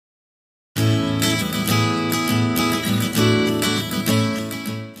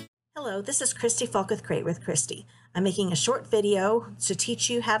Hello, this is Christy Fulk with Create with Christy. I'm making a short video to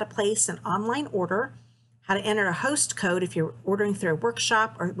teach you how to place an online order, how to enter a host code if you're ordering through a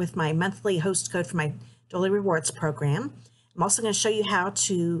workshop or with my monthly host code for my Daily Rewards program. I'm also going to show you how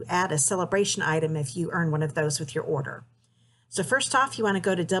to add a Sale-A-Bration item if you earn one of those with your order. So first off, you want to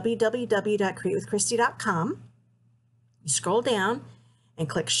go to www.createwithchristy.com. You scroll down and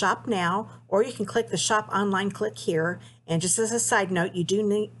click Shop Now, or you can click the Shop Online click here. And just as a side note, you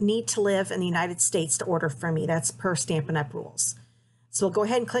do need to live in the United States to order from me. That's per Stampin' Up rules. So we'll go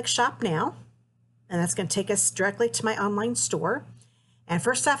ahead and click Shop Now, and that's going to take us directly to my online store. And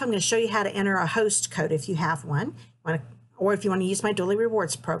first off, I'm going to show you how to enter a host code if you have one, or if you want to use my Daily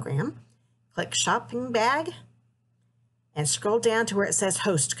Rewards program. Click Shopping Bag and scroll down to where it says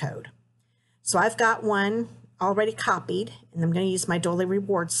host code. So I've got one already copied, and I'm going to use my Daily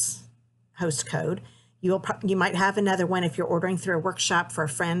Rewards host code. You might have another one if you're ordering through a workshop for a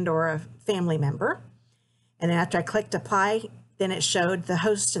friend or a family member. And then after I clicked apply, then it showed the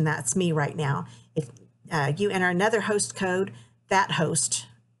host, and that's me right now. If you enter another host code, that host,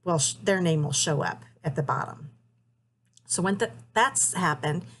 their name will show up at the bottom. So when that's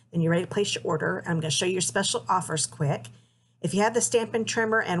happened, then you're ready to place your order. I'm going to show you your special offers quick. If you have the Stampin'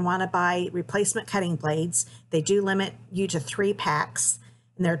 Trimmer and want to buy replacement cutting blades, they do limit you to 3 packs,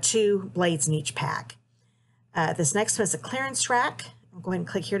 and there are 2 blades in each pack. This next one is a clearance rack. I'll go ahead and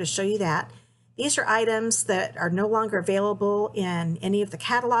click here to show you that. These are items that are no longer available in any of the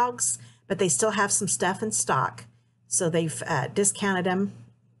catalogs, but they still have some stuff in stock. So they've discounted them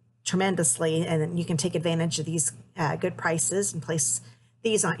tremendously, and then you can take advantage of these good prices and place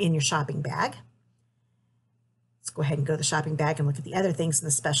these in your shopping bag. Let's go ahead and go to the shopping bag and look at the other things in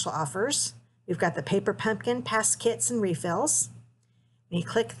the special offers. We've got the paper pumpkin, past kits, and refills. When you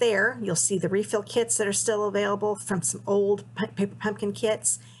click there, you'll see the refill kits that are still available from some old paper pumpkin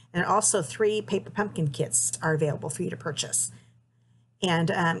kits, and also 3 paper pumpkin kits are available for you to purchase. And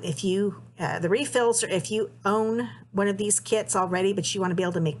the refills, or if you own one of these kits already, but you want to be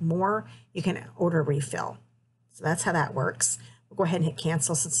able to make more, you can order a refill. So that's how that works. We'll go ahead and hit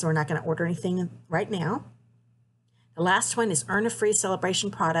cancel since we're not going to order anything right now. The last one is earn a free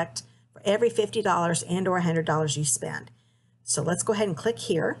Sale-A-Bration product for every $50 and or $100 you spend. So let's go ahead and click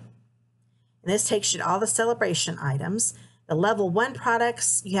here. And this takes you to all the Sale-A-Bration items. The level 1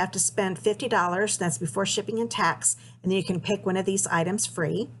 products, you have to spend $50. That's before shipping and tax. And then you can pick one of these items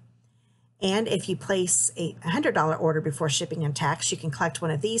free. And if you place a $100 order before shipping and tax, you can collect one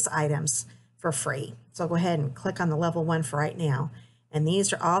of these items for free. So I'll go ahead and click on the level 1 for right now. And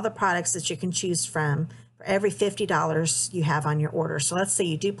these are all the products that you can choose from for every $50 you have on your order. So let's say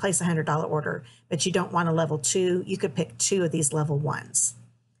you do place a $100 order, but you don't want a level 2. You could pick 2 of these level 1s.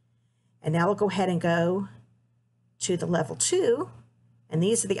 And now we'll go ahead and go to the level 2. And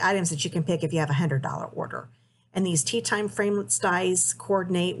these are the items that you can pick if you have a $100 order. And these Tea Time framelits dies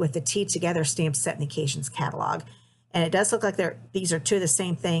coordinate with the Tea Together stamp set and occasions catalog. And it does look like these are 2 of the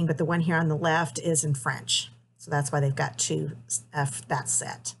same thing, but the one here on the left is in French. So that's why they've got 2 of that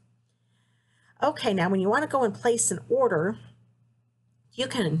set. Okay, now when you want to go and place an order, you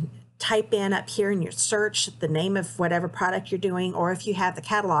can type in up here in your search the name of whatever product you're doing, or if you have the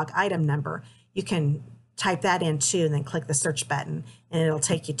catalog item number, you can type that in too and then click the search button and it'll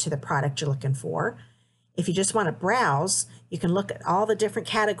take you to the product you're looking for. If you just want to browse, you can look at all the different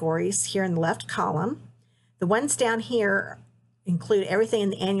categories here in the left column. The ones down here include everything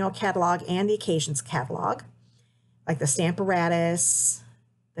in the annual catalog and the occasions catalog, like the Stamparatus,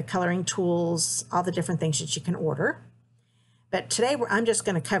 the coloring tools, all the different things that you can order. But today I'm just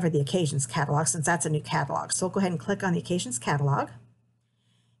going to cover the occasions catalog since that's a new catalog. So we'll go ahead and click on the occasions catalog.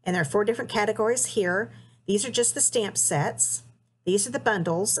 And there are 4 different categories here. These are just the stamp sets. These are the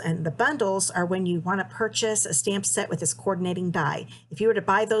bundles, and the bundles are when you want to purchase a stamp set with this coordinating die. If you were to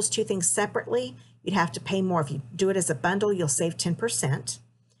buy those 2 things separately, you'd have to pay more. If you do it as a bundle, you'll save 10%.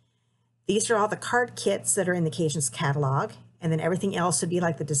 These are all the card kits that are in the occasions catalog. And then everything else would be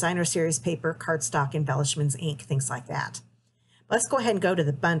like the designer series paper, cardstock, embellishments, ink, things like that. Let's go ahead and go to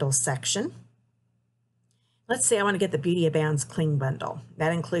the bundles section. Let's say I want to get the Beauty Abounds Cling Bundle.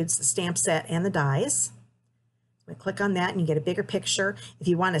 That includes the stamp set and the dies. So I click on that and you get a bigger picture. If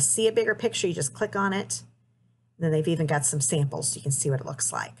you want to see a bigger picture, you just click on it. And then they've even got some samples so you can see what it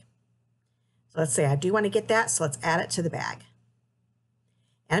looks like. So let's say I do want to get that, so let's add it to the bag.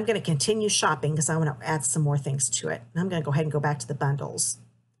 And I'm going to continue shopping because I want to add some more things to it. And I'm going to go ahead and go back to the bundles.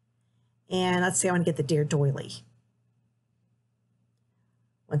 And let's say I want to get the Dear Doily.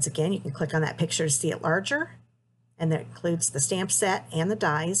 Once again, you can click on that picture to see it larger. And that includes the stamp set and the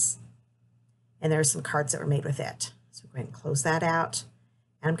dies. And there are some cards that were made with it. So go ahead and close that out.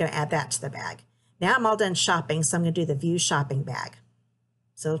 And I'm going to add that to the bag. Now I'm all done shopping, so I'm going to do the View Shopping Bag.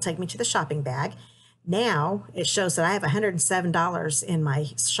 So it'll take me to the shopping bag. Now it shows that I have $107 in my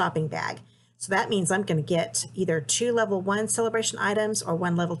shopping bag. So that means I'm going to get either 2 level 1 celebration items or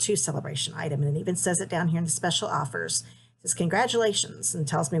 1 level 2 celebration item. And it even says it down here in the special offers. It says congratulations and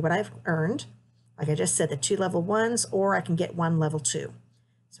tells me what I've earned. Like I just said, the 2 level 1s, or I can get 1 level 2.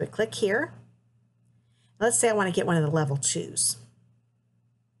 So I click here. Let's say I want to get one of the level 2s.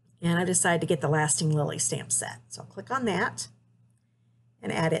 And I decide to get the Lasting Lily stamp set. So I'll click on that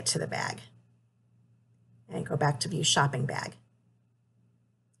and add it to the bag. And go back to View Shopping Bag.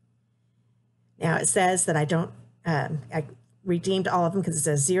 Now it says that I redeemed all of them because it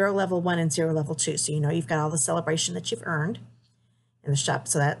says 0 level 1 and 0 level 2. So you know you've got all the celebration that you've earned in the shop.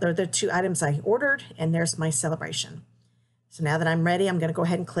 So that they're the 2 items I ordered, and there's my celebration. So now that I'm ready, I'm going to go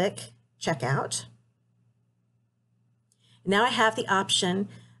ahead and click Checkout. Now I have the option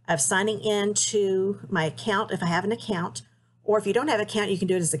of signing in to my account if I have an account, or if you don't have an account, you can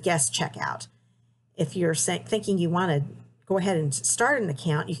do it as a guest checkout. If you're thinking you want to go ahead and start an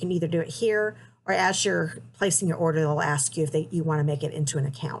account, you can either do it here, or as you're placing your order, they'll ask you if you want to make it into an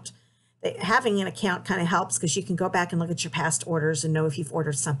account. Having an account kind of helps because you can go back and look at your past orders and know if you've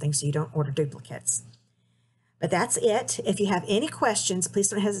ordered something so you don't order duplicates. But that's it. If you have any questions, please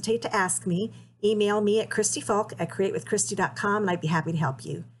don't hesitate to ask me. Email me at christyfulk@createwithchristy.com, and I'd be happy to help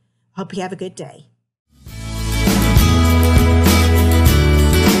you. Hope you have a good day.